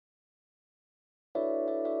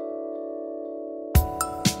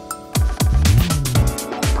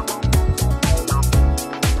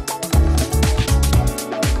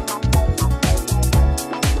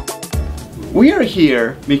We are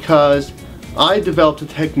here because I developed a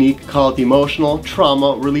technique called the emotional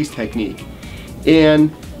trauma release technique,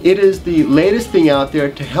 and it is the latest thing out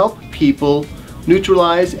there to help people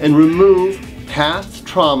neutralize and remove past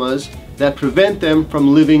traumas that prevent them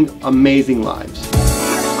from living amazing lives.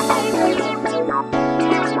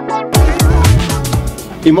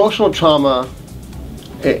 Emotional trauma,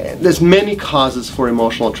 there's many causes for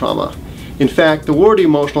emotional trauma. In fact, the word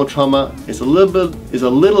emotional trauma is a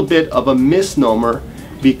little bit of a misnomer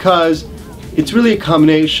because it's really a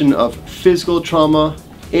combination of physical trauma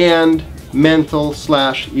and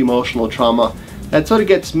mental/emotional trauma that sort of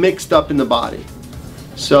gets mixed up in the body.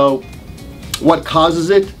 So what causes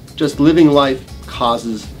it? Just living life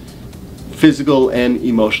causes physical and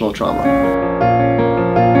emotional trauma.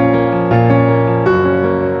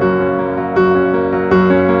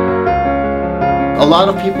 A lot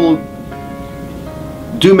of people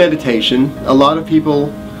do meditation. A lot of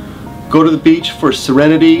people go to the beach for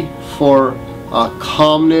serenity, for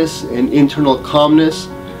calmness and internal calmness.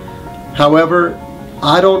 However,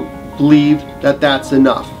 I don't believe that that's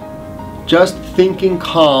enough. Just thinking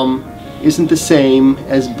calm isn't the same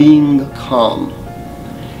as being calm.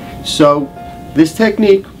 So this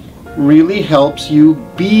technique really helps you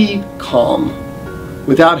be calm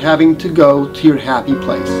without having to go to your happy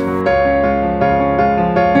place.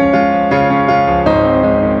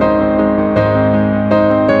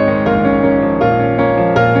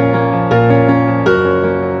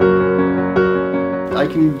 I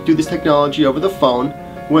can do this technology over the phone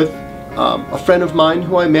with a friend of mine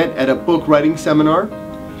who I met at a book writing seminar,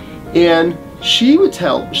 and she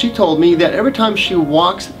told me that every time she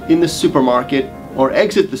walks in the supermarket or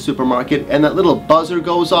exits the supermarket and that little buzzer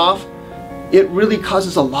goes off, it really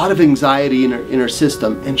causes a lot of anxiety in her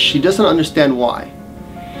system, and she doesn't understand why.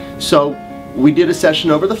 So we did a session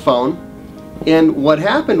over the phone, and what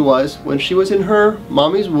happened was when she was in her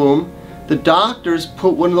mommy's womb, the doctors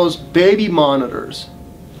put one of those baby monitors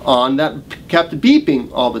on that kept beeping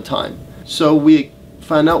all the time. So we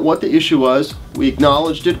found out what the issue was, we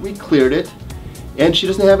acknowledged it, we cleared it, and she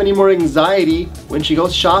doesn't have any more anxiety when she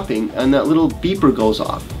goes shopping and that little beeper goes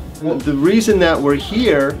off. Well, the reason that we're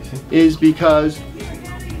here is because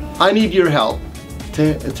I need your help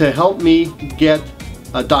to help me get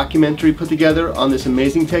a documentary put together on this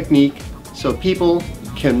amazing technique so people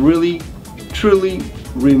can really, truly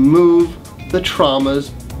remove the traumas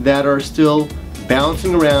that are still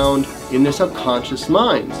bouncing around in their subconscious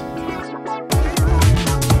minds.